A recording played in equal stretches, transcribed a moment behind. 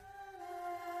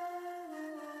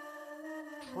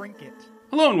trinket.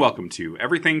 Hello and welcome to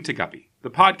Everything to Guppy, the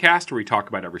podcast where we talk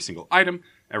about every single item,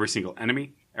 every single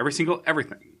enemy, every single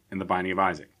everything in the Binding of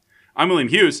Isaac. I'm William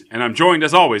Hughes, and I'm joined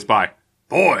as always by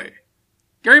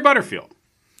Gary Butterfield.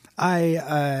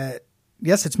 Yes,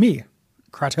 it's me,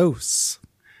 Kratos.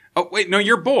 Oh wait, no,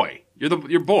 you're boy.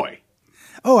 You're boy.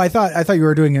 Oh, I thought you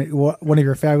were doing one of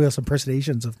your fabulous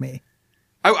impersonations of me.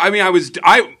 I was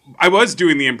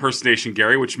doing the impersonation,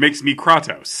 Gary, which makes me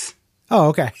Kratos. Oh,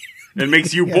 okay. And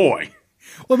makes you Yeah. boy.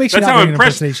 Well, it makes That's you not how doing an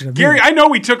impressed. impersonation of Gary, me. I know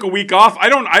we took a week off. I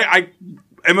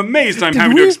am amazed I'm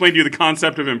having to explain to you the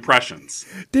concept of impressions.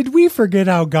 Did we forget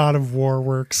how God of War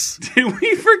works? Did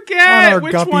we forget On our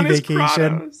which Guppy one is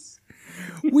vacation. Kratos?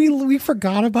 we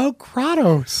forgot about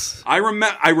Kratos.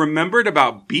 I remembered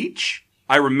about beach.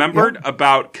 I remembered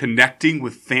about connecting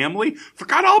with family.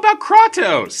 Forgot all about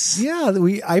Kratos. Yeah,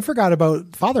 I forgot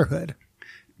about fatherhood.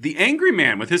 The angry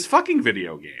man with his fucking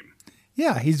video game.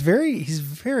 Yeah, he's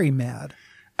very mad.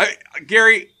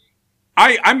 Gary,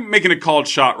 I'm making a called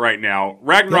shot right now.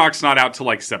 Ragnarok's not out till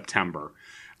like September.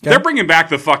 Okay. They're bringing back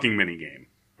the fucking minigame.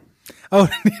 Oh,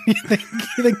 you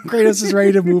think Kratos is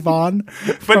ready to move on?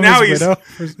 But now he's widow?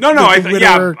 no.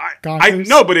 Conquers?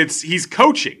 But he's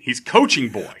coaching. He's coaching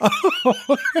boy.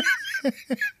 Oh.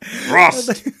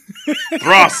 Thrust,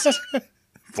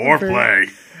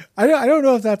 foreplay. I don't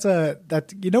know if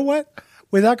that. You know what?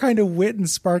 With that kind of wit and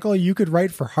sparkle, you could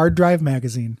write for Hard Drive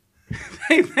magazine.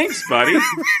 Hey, thanks, buddy.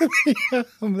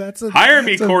 That's Hire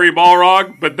me, Corey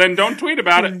Balrog, but then don't tweet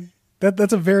about it.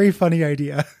 That's a very funny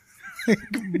idea.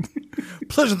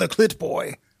 Pleasure the clit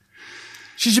boy.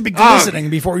 She should be glistening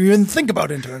before you even think about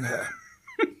entering her.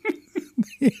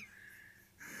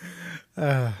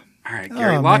 All right,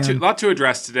 Gary, lot to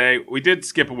address today. We did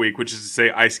skip a week, which is to say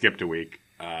I skipped a week.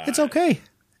 It's okay.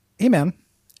 Hey, man.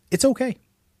 It's okay.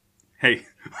 Hey,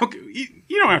 okay,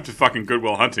 you don't have to fucking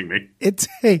Goodwill Hunting me.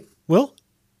 Hey, Will,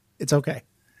 it's okay.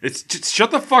 It's just,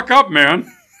 shut the fuck up,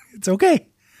 man. It's okay.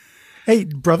 Hey,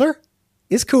 brother,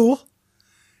 it's cool.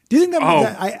 Do you think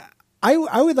I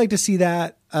would like to see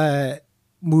that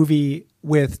movie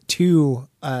with two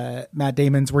Matt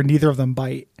Damons where neither of them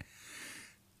bite,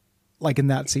 like in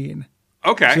that scene.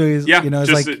 Okay, So yeah,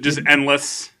 just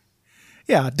endless.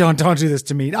 Yeah, don't do this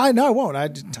to me. No, I won't.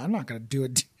 I'm not going to do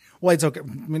it. Well, it's okay.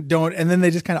 Don't. And then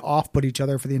they just kind of off-put each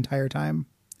other for the entire time.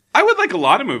 I would like a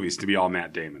lot of movies to be all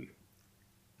Matt Damon.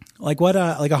 Like what?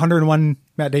 Like 101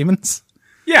 Matt Damons?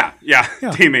 Yeah.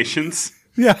 Damations.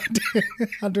 Yeah,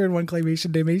 101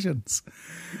 claymation Damations.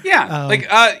 Yeah,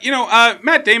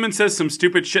 Matt Damon says some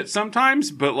stupid shit sometimes,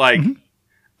 but I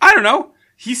don't know.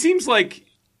 He seems like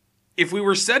if we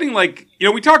were setting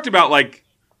we talked about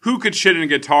who could shit in a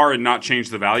guitar and not change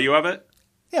the value of it.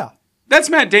 Yeah. That's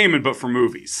Matt Damon, but for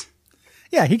movies.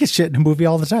 Yeah, he gets shit in a movie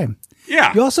all the time.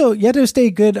 Yeah. You had to stay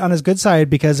good on his good side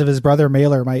because of his brother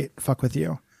Mailer might fuck with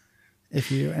you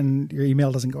and your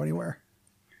email doesn't go anywhere.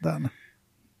 Then.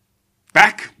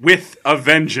 Back with a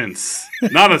vengeance.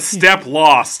 Not a step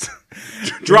lost.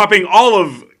 Dropping all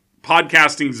of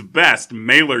podcasting's best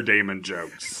Mailer Damon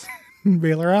jokes.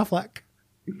 Mailer Affleck.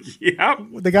 Yep.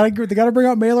 They gotta bring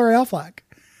out Mailer Affleck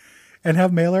and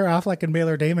have Mailer Affleck and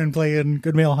Mailer Damon play in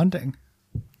Good Male Hunting.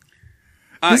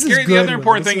 This Gary, is the good, other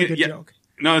important Will. thing This is a good joke.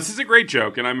 No, this is a great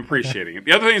joke, and I'm appreciating it.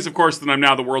 The other thing is, of course, that I'm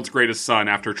now the world's greatest son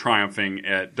after triumphing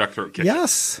at Duck Throat Kitchen.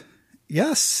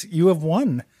 Yes, you have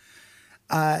won.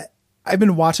 I've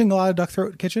been watching a lot of Duck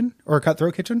Throat Kitchen or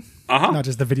Cutthroat Kitchen, not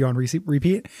just the video on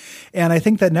repeat. And I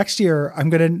think that next year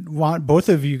I'm going to want both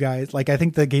of you guys. I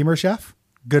think the Gamer Chef,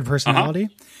 good personality.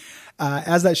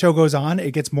 As that show goes on,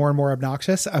 it gets more and more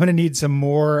obnoxious. I'm going to need some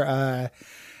more,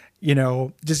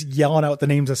 just yelling out the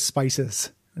names of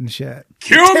spices and shit.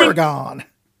 Tarragon.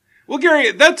 Well,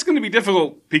 Gary, that's going to be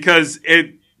difficult because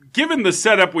given the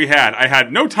setup we had, I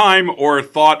had no time or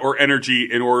thought or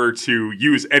energy in order to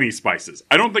use any spices.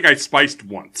 I don't think I spiced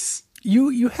once.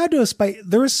 You had to spice.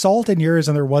 There was salt in yours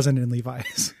and there wasn't in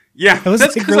Levi's. Yeah. That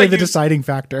was really the deciding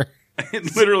factor.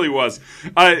 It literally was.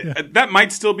 That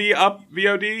might still be up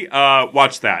VOD.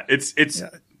 Watch that.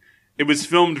 It was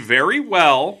filmed very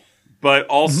well, but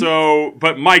also,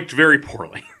 but mic'd very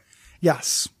poorly.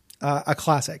 Yes. A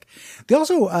classic. They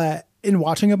also, in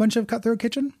watching a bunch of Cutthroat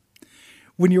Kitchen,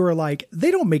 when you were like,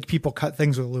 they don't make people cut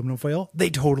things with aluminum foil.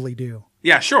 They totally do.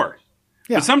 Yeah, sure.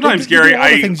 Yeah. But sometimes, they Gary,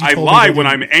 I lie when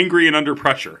I'm angry and under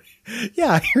pressure.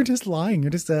 Yeah, you're just lying. You're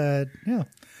just,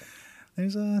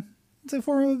 it's a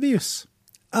form of abuse.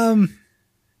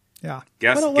 Yeah.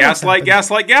 Gaslight.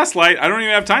 I don't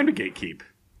even have time to gatekeep.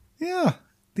 Yeah.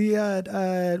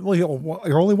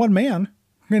 You're only one man.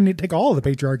 You're going to need to take all of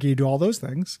the patriarchy to do all those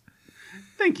things.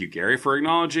 Thank you, Gary, for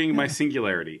acknowledging my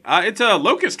singularity. It's a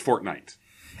Locust fortnight.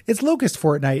 It's Locust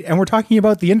Fortnite, and we're talking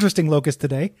about the interesting Locust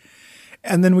today.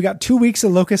 And then we got 2 weeks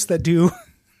of Locust that do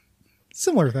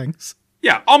similar things.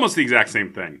 Yeah, almost the exact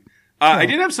same thing. I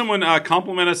did have someone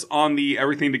compliment us on the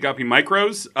Everything to Guppy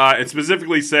micros and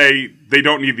specifically say they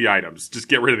don't need the items. Just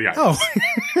get rid of the items.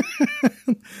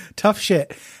 Oh. Tough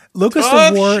shit. Locust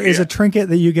of War is a trinket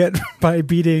that you get by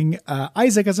beating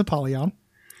Isaac as Apollyon.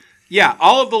 Yeah,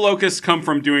 all of the Locusts come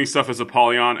from doing stuff as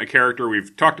Apollyon, a character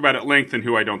we've talked about at length and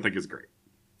who I don't think is great.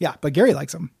 Yeah, but Gary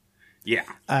likes him. Yeah.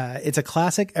 It's a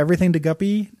classic Everything to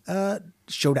Guppy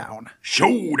showdown.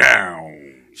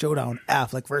 Showdown,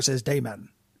 Affleck versus Damon.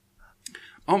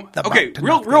 Okay,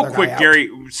 real quick, Gary.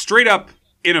 Straight up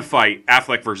in a fight,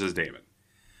 Affleck versus Damon.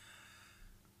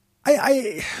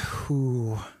 I'd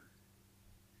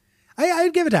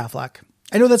give it to Affleck.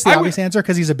 I know that's the obvious answer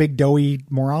because he's a big doughy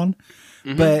moron,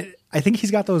 but I think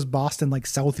he's got those Boston like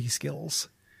Southie skills.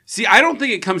 See, I don't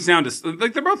think it comes down to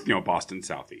like they're both Boston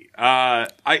Southie.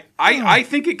 I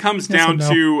think it comes down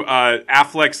to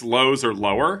Affleck's lows are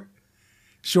lower.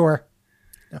 Sure.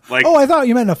 Like, I thought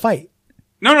you meant in a fight.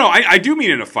 No, I do mean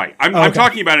in a fight. I'm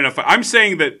talking about in a fight. I'm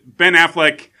saying that Ben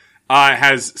Affleck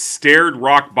has stared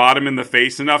rock bottom in the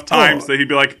face enough times that he'd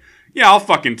be like, yeah, I'll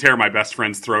fucking tear my best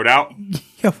friend's throat out.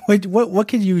 Yeah, what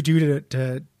can you do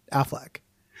to Affleck?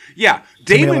 Yeah,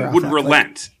 Damon would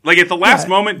relent. Like at the last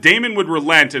moment, Damon would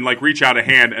relent and like reach out a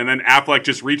hand, and then Affleck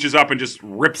just reaches up and just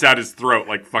rips out his throat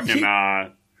like fucking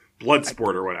blood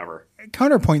sport or whatever.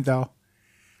 Counterpoint though,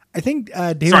 I think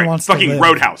Damon wants to live.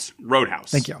 Fucking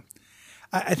Roadhouse. Thank you.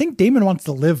 I think Damon wants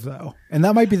to live, though, and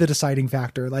that might be the deciding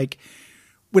factor. Like,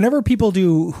 whenever people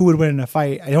do who would win in a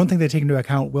fight, I don't think they take into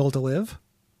account will to live.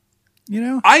 You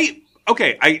know? I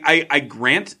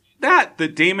grant that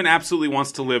Damon absolutely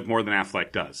wants to live more than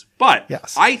Affleck does. But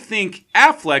I think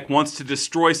Affleck wants to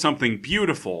destroy something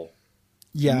beautiful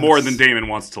more than Damon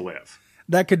wants to live.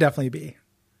 That could definitely be.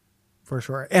 For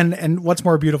sure. And what's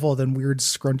more beautiful than weird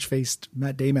scrunch-faced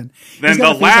Matt Damon? Than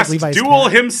the last duel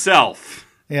himself.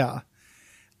 Yeah.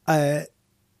 I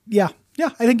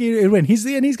think he'd win.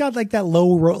 He's got like that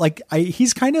low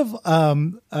he's kind of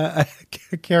a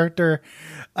character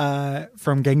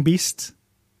from Gang Beasts,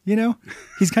 you know?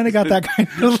 He's kind of got that kind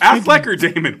of Affleck or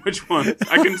Damon, which one?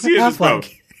 I can see it as both.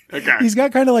 Okay. He's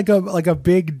got kind of like a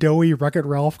big doughy Wreck-It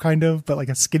Ralph kind of, but like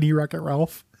a skinny Wreck-It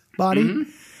Ralph body. Mm-hmm.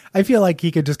 I feel like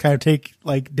he could just kind of take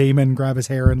like Damon, grab his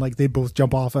hair, and like they both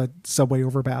jump off a subway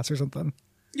overpass or something.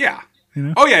 Yeah. You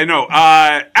know? Oh yeah, no.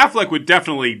 Affleck would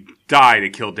definitely die to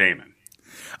kill Damon.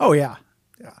 Oh yeah,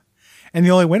 yeah. And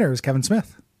the only winner is Kevin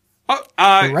Smith. Oh,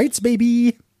 rights,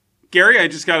 baby. Gary, I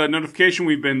just got a notification.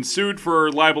 We've been sued for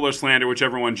libel or slander,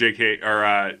 whichever one J.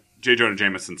 Jonah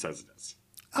Jameson says it is.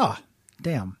 Oh,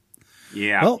 damn.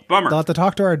 Yeah. Well, bummer. They'll have to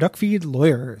talk to our duck feed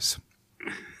lawyers.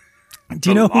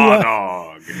 Do you the know law who?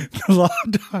 Dog. The law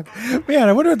dog. Man,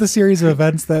 I wonder what the series of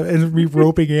events that is me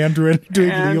roping Andrew into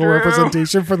doing legal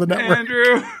representation for the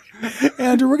network.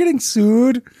 Andrew, we're getting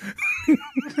sued.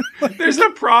 There's a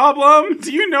problem.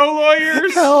 Do you know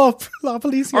lawyers? Help! La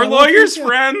Policia. Are lawyers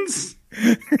friends?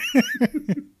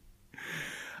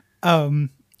 All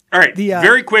right.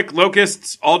 Very quick.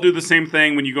 Locusts all do the same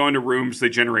thing. When you go into rooms, they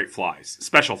generate flies.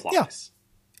 Special flies. Yeah.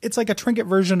 It's like a trinket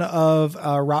version of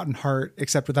Rotten Heart,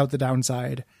 except without the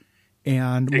downside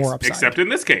and more upside. Except in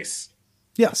this case.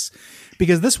 Yes.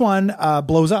 Because this one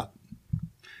blows up.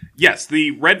 Yes.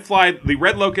 The red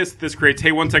locust this creates.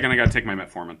 Hey, 1 second. I got to take my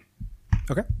metformin.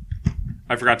 Okay.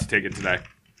 I forgot to take it today.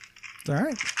 It's all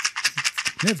right.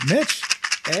 It's Mitch.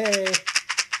 Hey.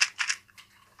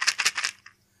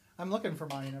 I'm looking for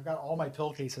mine. I've got all my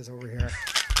pill cases over here.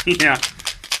 Yeah.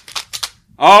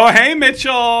 Oh, hey,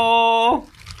 Mitchell.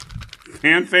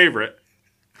 Fan favorite.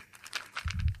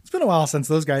 It's been a while since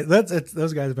those guys.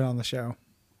 Those guys have been on the show.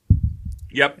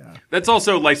 Yep. Yeah. That's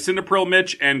also Lisinopril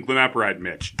Mitch and Glimepiride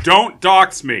Mitch. Don't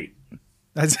dox me.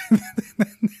 That's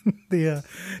the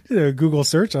Google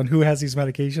search on who has these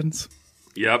medications.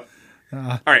 Yep.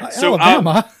 All right. So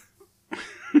Alabama.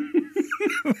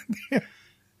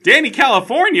 Danny,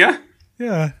 California.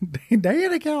 Yeah,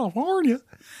 Danny, California.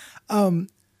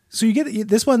 So you get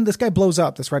this one. This guy blows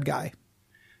up. This red guy.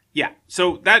 Yeah.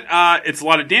 So that it's a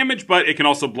lot of damage, but it can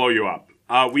also blow you up.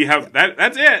 We have that.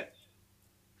 That's it.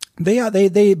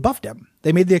 They buffed him.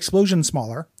 They made the explosion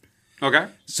smaller. Okay.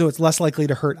 So it's less likely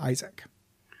to hurt Isaac.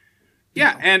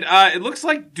 Yeah, and it looks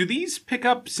like do these pick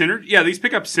up synergy? Yeah, these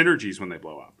pick up synergies when they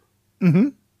blow up.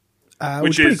 Mm-hmm.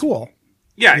 Which is pretty cool.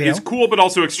 Yeah, it's cool, but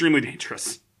also extremely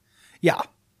dangerous. Yeah.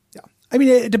 Yeah. I mean,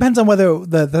 it depends on whether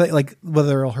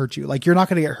whether it'll hurt you. Like, you're not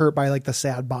going to get hurt by like the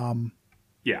sad bomb.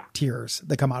 Yeah. Tears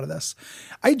that come out of this.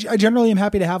 I generally am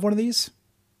happy to have one of these.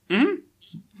 Mm-hmm.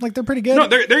 Like they're pretty good. No,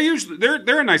 they're usually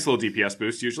they're a nice little DPS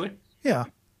boost usually. Yeah.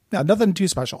 No, nothing too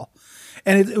special.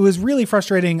 And it was really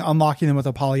frustrating unlocking them with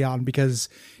Apollyon because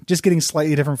just getting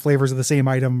slightly different flavors of the same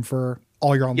item for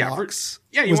all your unlocks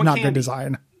was not good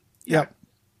design. Yeah.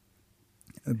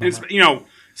 Yep.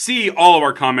 See all of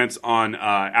our comments on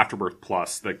Afterbirth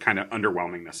Plus, the kind of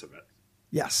underwhelmingness of it.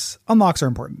 Yes. Unlocks are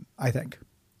important, I think.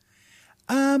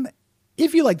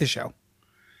 If you like the show.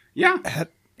 Yeah.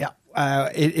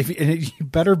 If you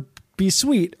better be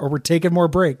sweet or we're taking more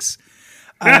breaks.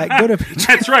 Go to Patreon.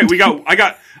 That's right.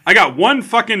 I got one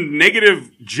fucking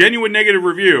genuine negative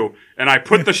review, and I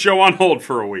put the show on hold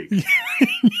for a week.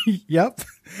 Yep.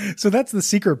 So that's the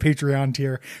secret Patreon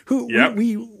tier.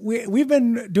 We've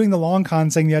been doing the long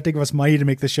con saying you have to give us money to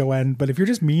make the show end, but if you're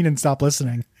just mean and stop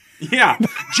listening. Yeah.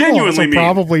 Genuinely mean.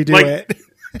 Probably do it.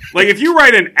 Like if you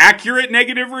write an accurate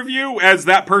negative review, as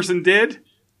that person did.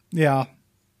 Yeah.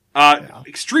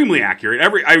 Extremely accurate.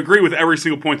 I agree with every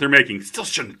single point they're making. Still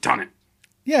shouldn't have done it.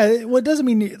 Yeah, well, it doesn't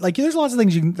mean, like, there's lots of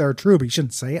things that are true, but you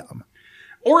shouldn't say them.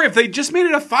 Or if they just made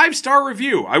it a 5-star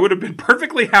review, I would have been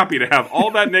perfectly happy to have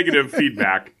all that negative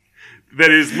feedback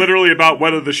that is literally about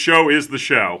whether the show is the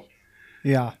show.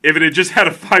 Yeah. If it had just had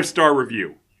a 5-star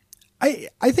review.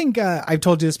 I think I've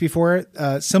told you this before,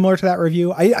 similar to that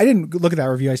review. I didn't look at that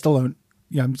review. I still don't,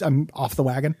 I'm off the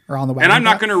wagon or on the wagon. And I'm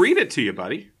not going to read it to you,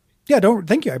 buddy. Yeah,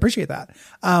 thank you. I appreciate that.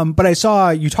 But I saw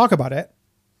you talk about it.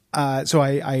 So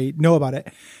I know about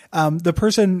it. The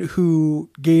person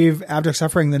who gave Abject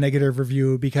Suffering the negative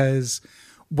review because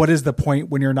what is the point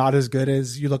when you're not as good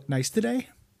as you look nice today?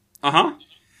 Uh-huh.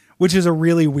 Which is a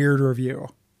really weird review.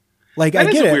 Like,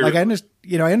 I get it. Like, I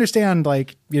understand,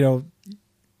 like,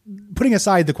 putting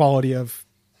aside the quality of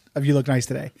You Look Nice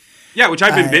Today. Yeah, which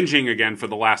I've been binging again for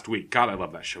the last week. God, I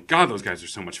love that show. God, those guys are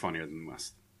so much funnier than the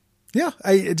West. Yeah,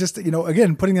 I just,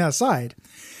 again, putting that aside,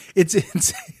 it's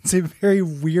a very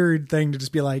weird thing to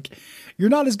just be like, you're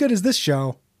not as good as this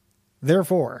show,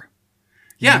 therefore.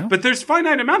 Yeah, but there's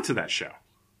finite amounts of that show.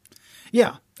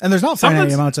 Yeah, and there's not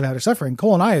finite amounts of Abject Suffering.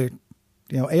 Cole and I,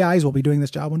 AIs will be doing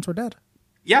this job once we're dead.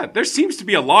 Yeah, there seems to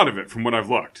be a lot of it from what I've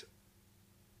looked.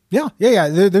 Yeah.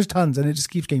 There's tons, and it just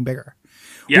keeps getting bigger.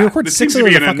 Yeah, we record there seems to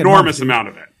be an enormous amount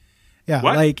of it. Yeah,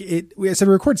 what? like I said,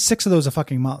 we record 6 of those a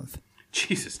fucking month.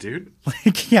 Jesus, dude.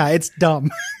 Like, yeah, it's dumb.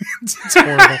 it's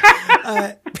horrible.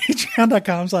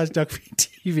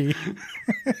 Patreon.com/DuckFeedTV.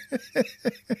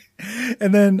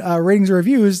 And then ratings and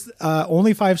reviews,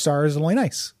 only 5 stars, only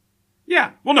nice.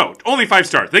 Yeah. Well, no, only 5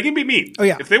 stars. They can be mean. Oh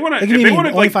yeah. If they want to,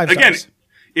 only 5 stars. Again,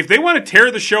 if they want to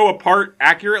tear the show apart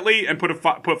accurately and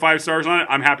put 5 stars on it,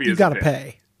 I'm happy. You got to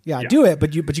pay. Yeah, do it,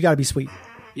 but you got to be sweet.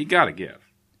 You got to give.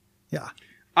 Yeah.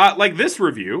 Like this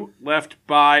review left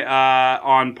by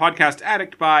on Podcast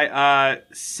Addict by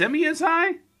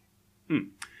Semiazai.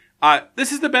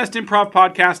 This is the best improv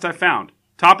podcast I've found.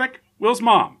 Topic: Will's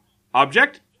mom.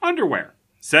 Object: underwear.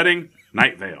 Setting: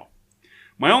 Night Vale.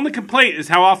 My only complaint is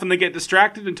how often they get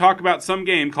distracted and talk about some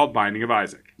game called Binding of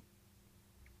Isaac.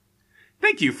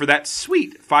 Thank you for that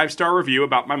sweet 5-star review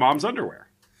about my mom's underwear.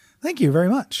 Thank you very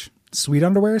much. Sweet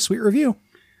underwear, sweet review.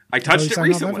 I touched it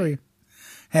recently.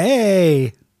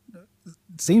 Hey,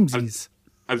 seamsies.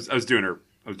 I was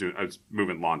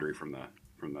moving laundry from the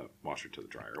washer to the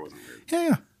dryer. It wasn't weird.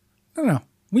 Yeah. I don't know.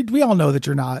 We all know that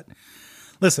you're not.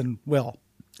 Listen, Will.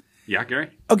 Yeah, Gary?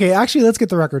 Okay, actually, let's get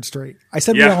the record straight. I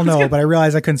said we all know, but I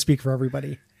realized I couldn't speak for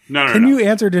everybody. No. Can you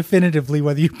answer definitively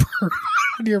whether you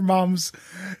burn your mom's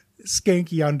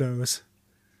skanky undos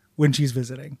when she's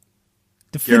visiting?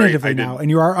 Definitively Gary, now, and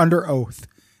you are under oath.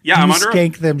 Yeah, I'm under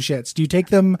skank them shits. Do you take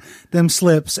them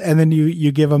slips and then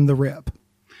you give them the rip?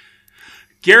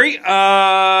 Gary,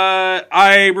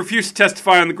 I refuse to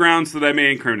testify on the grounds that I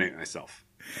may incriminate myself.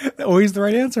 Always the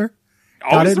right answer.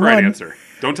 Always the right answer.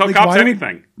 Don't tell cops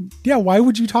anything. Why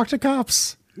would you talk to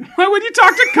cops? Why would you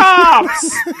talk to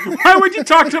cops? Why would you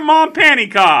talk to mom panty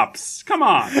cops? Come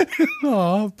on.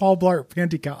 Oh, Paul Blart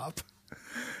panty cop.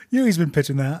 He's been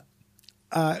pitching that.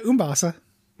 Umbasa.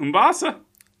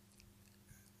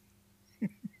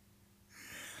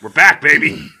 We're back,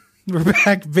 baby. We're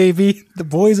back, baby. The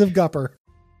boys of Gupper.